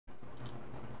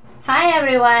Hi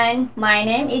everyone, my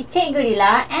name is cikgootube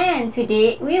and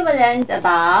today we will learn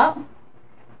about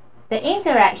the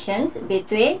interactions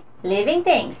between living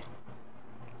things.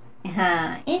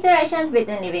 Interactions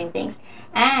between living things,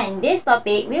 and this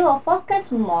topic we will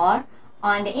focus more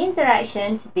on the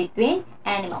interactions between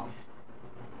animals.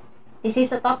 This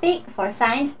is a topic for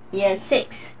Science Year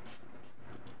 6.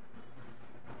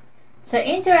 So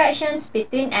interactions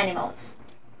between animals.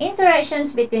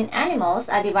 Interactions between animals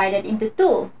are divided into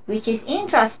two, which is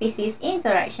intraspecies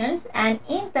interactions and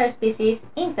interspecies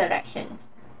interactions.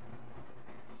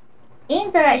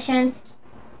 Interactions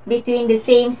between the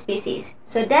same species.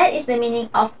 So that is the meaning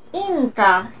of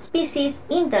intraspecies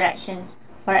interactions.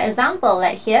 For example,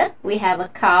 like here, we have a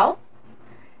cow.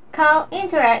 Cow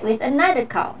interact with another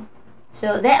cow.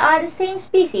 So they are the same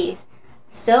species.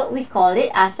 So we call it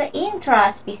as an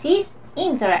intraspecies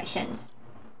interactions.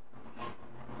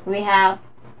 We have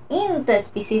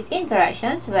interspecies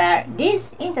interactions, where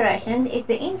this interaction is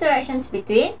the interactions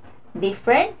between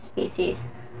different species.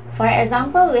 For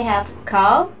example, we have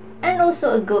cow and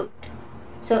also a goat.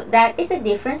 So that is a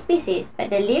different species, but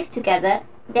they live together,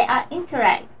 they are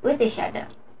interact with each other.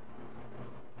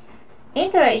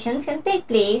 Interactions can take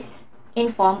place in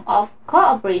form of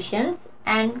cooperations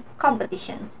and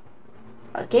competitions.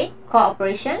 Okay,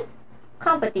 cooperations,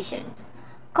 competition.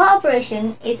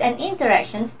 Cooperation is an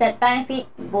interaction that benefit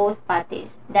both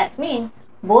parties. That means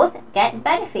both get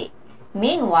benefit.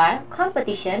 Meanwhile,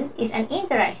 competition is an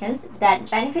interaction that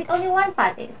benefit only one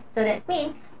party. So that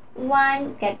means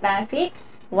one get benefit,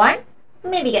 one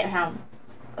maybe get harm.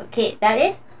 Okay, that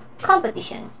is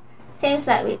competitions. Same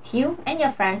like with you and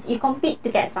your friends, you compete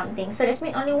to get something. So that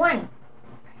means only one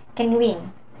can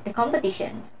win the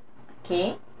competition.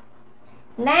 Okay.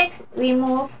 Next, we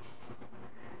move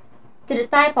to the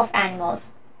type of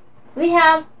animals. We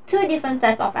have two different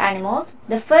types of animals.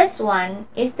 The first one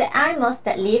is the animals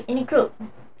that live in a group.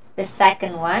 The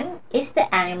second one is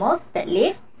the animals that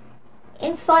live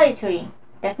in solitary.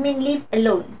 That means live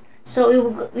alone.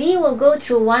 So we will go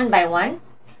through one by one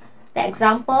the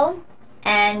example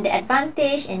and the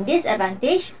advantage and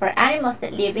disadvantage for animals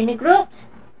that live in the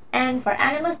groups and for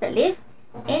animals that live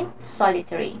in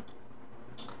solitary.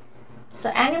 So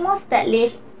animals that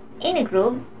live in a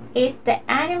group is the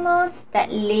animals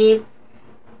that live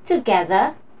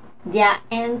together their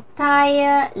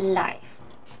entire life.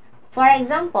 For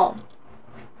example,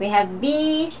 we have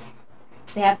bees,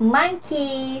 we have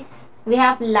monkeys, we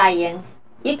have lions.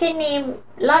 You can name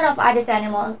a lot of other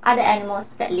animals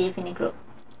that live in a group.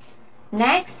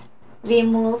 Next, we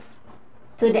move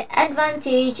to the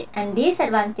advantage and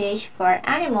disadvantage for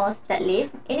animals that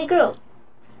live in a group.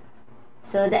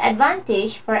 So the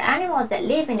advantage for animals that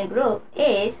live in a group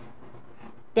is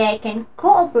they can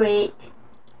cooperate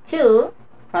to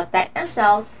protect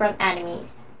themselves from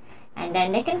enemies. And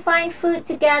then they can find food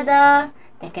together,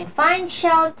 they can find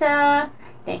shelter,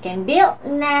 they can build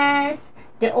nests,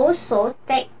 they also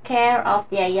take care of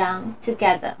their young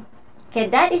together. Okay,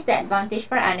 that is the advantage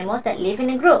for animals that live in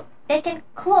a group. They can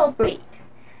cooperate.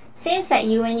 Seems like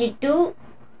when you do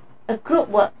a group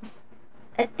work,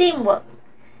 a teamwork,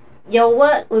 your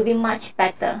work will be much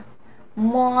better,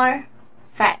 more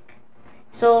fact.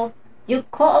 So you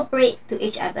cooperate to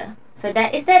each other. So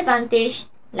that is the advantage.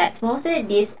 Let's move to the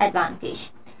disadvantage.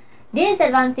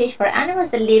 Disadvantage for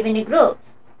animals that live in a group.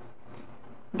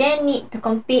 They need to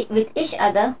compete with each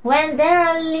other when there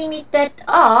are limited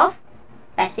of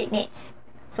basic needs.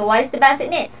 So what is the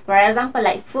basic needs? For example,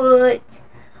 like food,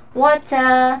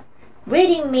 water,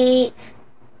 breeding mates,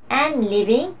 and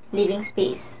living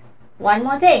space. One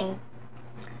more thing.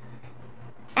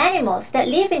 Animals that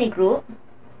live in a group,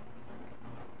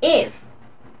 if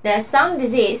there's some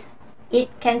disease, it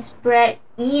can spread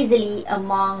easily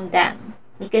among them.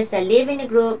 Because they live in a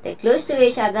group, they're close to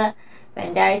each other.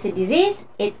 When there is a disease,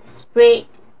 it spread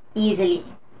easily.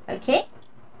 Okay?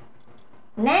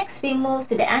 Next, we move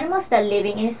to the animals that are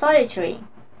living in solitary.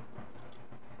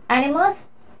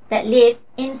 Animals that live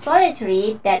in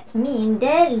solitary, that means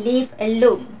they live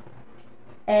alone.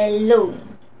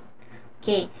 Alone.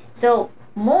 Okay, so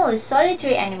most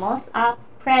solitary animals are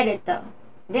predator.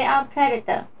 They are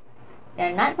predator. They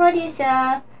are not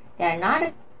producer. They are not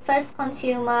a first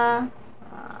consumer.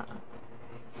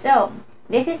 So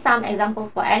this is some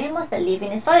examples for animals that live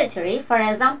in a solitary. For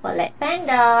example, like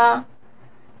panda,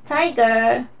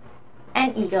 tiger,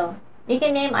 and eagle. You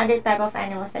can name other type of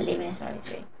animals that live in a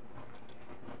solitary.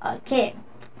 Okay,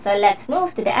 so let's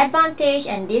move to the advantage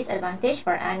and disadvantage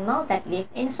for animals that live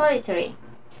in solitary.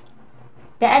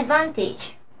 The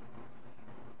advantage.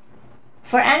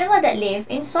 For animals that live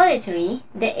in solitary,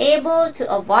 they're able to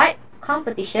avoid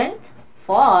competition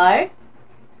for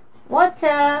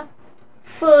water,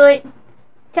 food,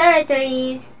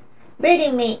 territories,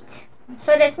 breeding mates.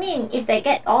 So that means if they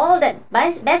get all that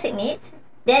basic needs,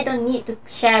 they don't need to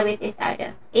share with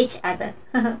each other.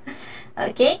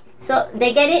 Okay, so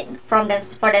they get it from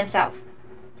for themselves.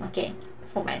 Okay,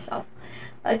 for myself.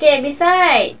 Okay,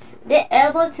 besides, they're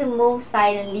able to move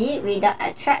silently without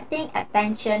attracting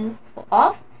attention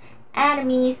of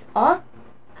enemies or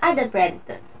other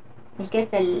predators. Because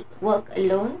they work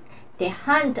alone, they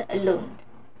hunt alone.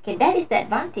 Okay, that is the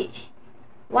advantage.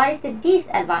 What is the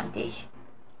disadvantage?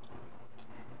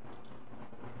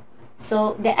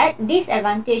 So the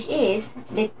disadvantage is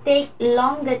they take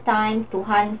longer time to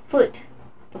hunt food.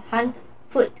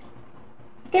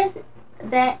 Because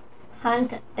they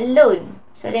hunt alone.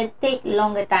 So they take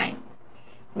longer time.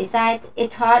 Besides,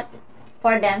 it's hard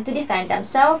for them to defend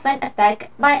themselves when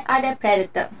attacked by other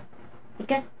predator.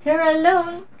 Because they're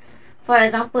alone. For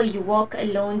example, you walk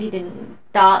alone in the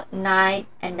dark night,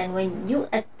 and then when you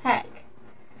attack,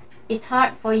 it's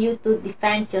hard for you to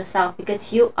defend yourself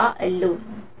because you are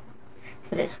alone.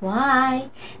 So that's why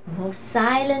move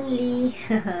silently.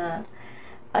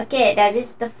 Okay, that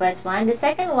is the first one. The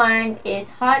second one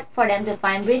is hard for them to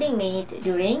find breeding mates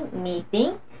during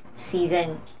mating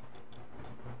season.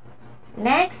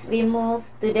 Next, we move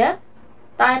to the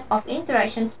type of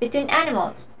interactions between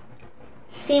animals.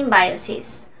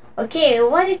 Symbiosis. Okay,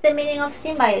 what is the meaning of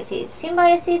symbiosis?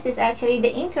 Symbiosis is actually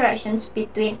the interactions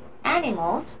between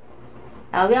animals.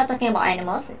 We are talking about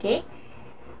animals, okay?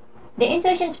 The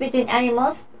interactions between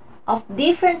animals of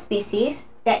different species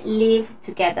that live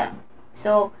together.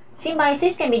 So,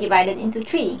 symbiosis can be divided into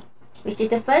three, which is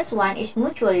the first one is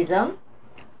mutualism,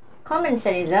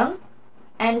 commensalism,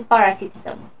 and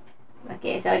parasitism.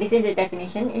 Okay, so this is the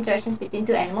definition, interactions between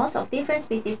two animals of different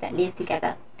species that live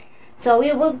together. So,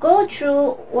 we will go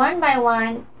through one by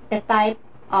one the type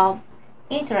of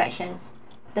interactions.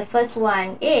 The first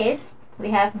one is,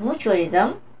 we have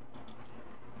mutualism.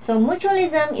 So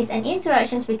mutualism is an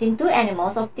interaction between two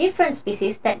animals of different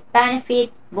species that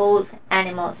benefit both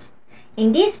animals.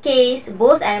 In this case,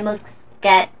 both animals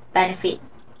get benefit.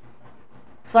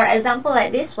 For example,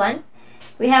 like this one,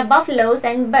 we have buffaloes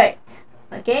and birds.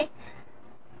 Okay,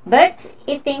 birds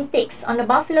eating ticks on the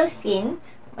buffalo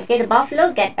skins. Okay, the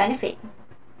buffalo get benefit.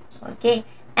 Okay,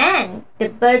 and the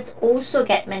birds also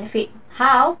get benefit.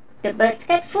 How? The birds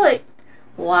get food,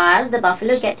 while the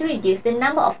buffalo get to reduce the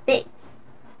number of ticks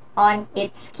on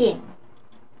its skin.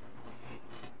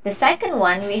 The second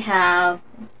one, we have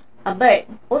a bird.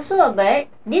 Also a bird.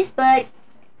 This bird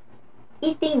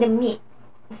eating the meat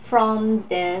from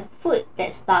the food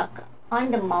that's stuck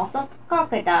on the mouth of the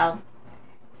crocodile.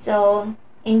 So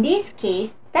in this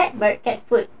case, that bird get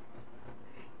food,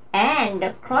 and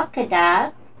the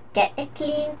crocodile get a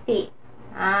clean teeth.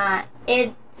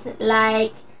 It's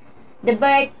like the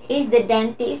bird is the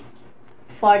dentist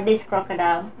for this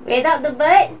crocodile. Without the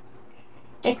bird,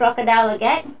 the crocodile will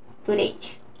get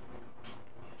toothage.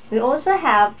 We also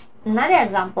have another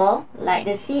example like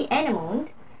the sea anemone.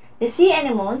 The sea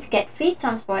anemones get free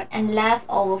transport and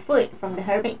leftover food from the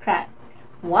hermit crab,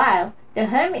 while the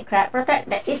hermit crab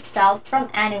protects itself from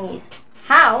enemies.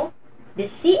 How? The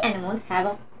sea anemones have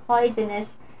a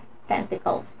poisonous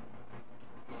tentacles.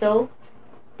 So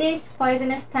these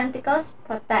poisonous tentacles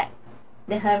protect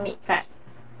the hermit crab.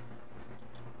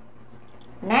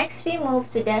 Next, we move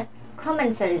to the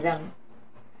commensalism.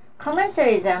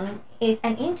 Commensalism is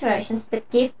an interaction that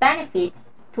gives benefits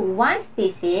to one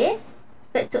species,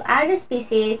 but to other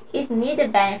species is neither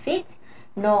benefit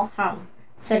nor harm.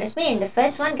 So that means the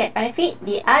first one get benefit,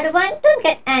 the other one don't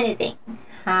get anything.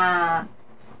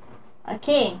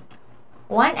 Okay,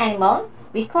 one animal,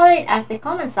 we call it as the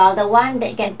commensal, the one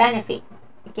that get benefit.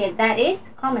 Okay, that is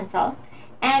commensal.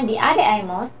 And the other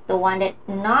animals, the one that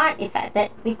not affected,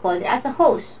 we call it as a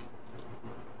host.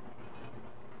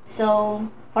 So,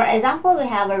 for example, we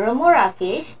have a remora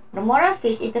fish. Remora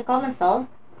fish is the commensal,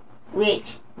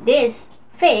 which this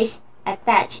fish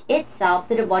attach itself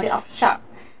to the body of shark.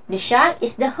 The shark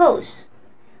is the host.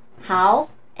 How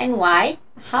and why?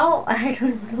 How? I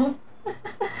don't know.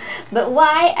 But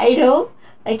why? I know.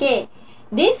 Okay,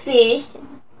 this fish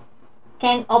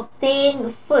can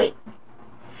obtain food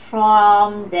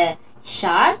from the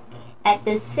shark. At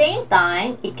the same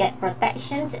time, it get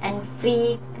protections and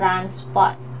free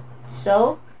transport.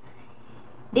 So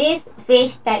this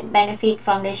fish take benefit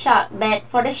from the shark, but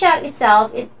for the shark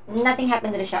itself, nothing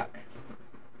happened to the shark.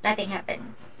 Nothing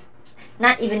happened.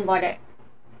 Not even bothered.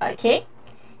 Okay,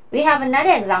 we have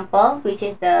another example, which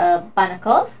is the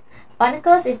barnacles.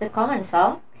 Barnacles is the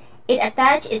commensal. It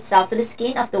attaches itself to the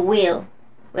skin of the whale,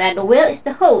 where the whale is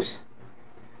the host.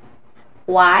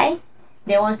 Why?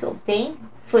 They want to obtain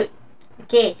food.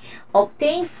 Okay,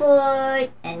 obtain food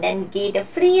and then get a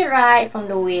free ride from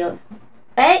the whales.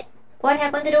 Right? What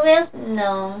happened to the whales?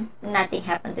 No, nothing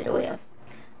happened to the whales.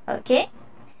 Okay.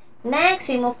 Next,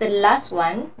 we move to the last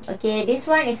one. Okay, this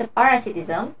one is a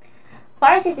parasitism.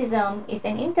 Parasitism is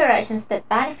an interactions that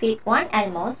benefit one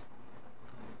animals.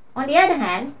 On the other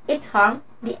hand, it harm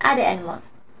the other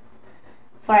animals.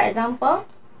 For example,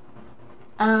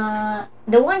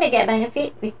 the one that get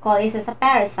benefit, we call it as a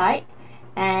parasite,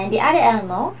 and the other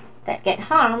animals that get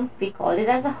harmed, we call it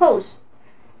as a host.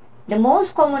 The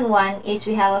most common one is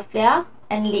we have a flea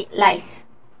and lice.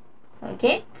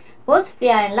 Okay, both flea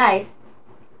and lice,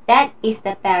 that is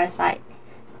the parasite.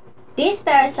 This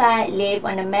parasite live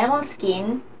on the mammal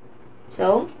skin.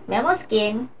 So, mammal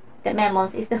skin, the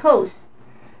mammals is the host.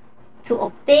 To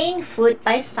obtain food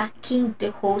by sucking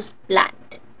the host blood.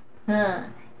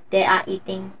 They are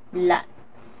eating blood.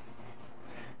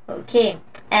 Okay,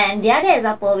 and the other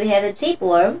example, we have the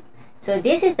tapeworm. So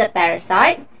this is the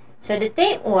parasite. So the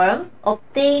tapeworm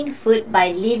obtain food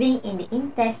by living in the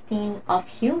intestine of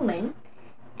human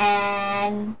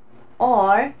and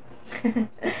or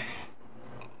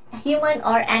human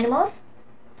or animals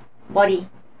body,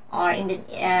 or in the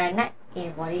not in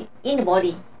the body, in the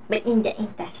body, but in the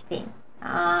intestine.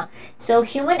 So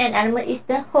human and animal is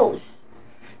the host.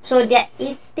 So they're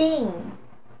eating,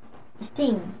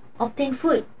 obtain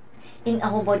food in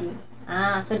our body.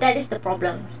 So that is the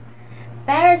problem.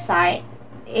 Parasite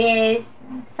is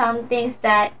some things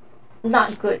that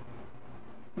not good.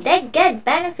 They get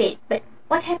benefit, but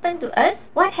what happened to us?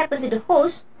 What happened to the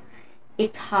host?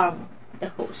 It's harm the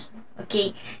host.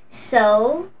 Okay,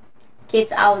 so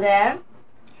kids out there,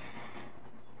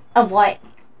 avoid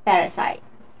parasite,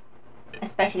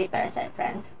 especially parasite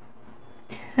friends.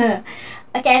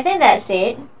 Okay, I think that's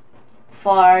it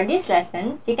for this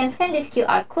lesson. You can scan this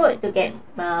QR code to get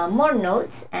more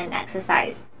notes and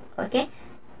exercise. Okay,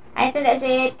 I think that's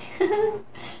it.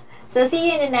 So see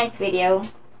you in the next video.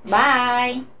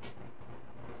 Bye.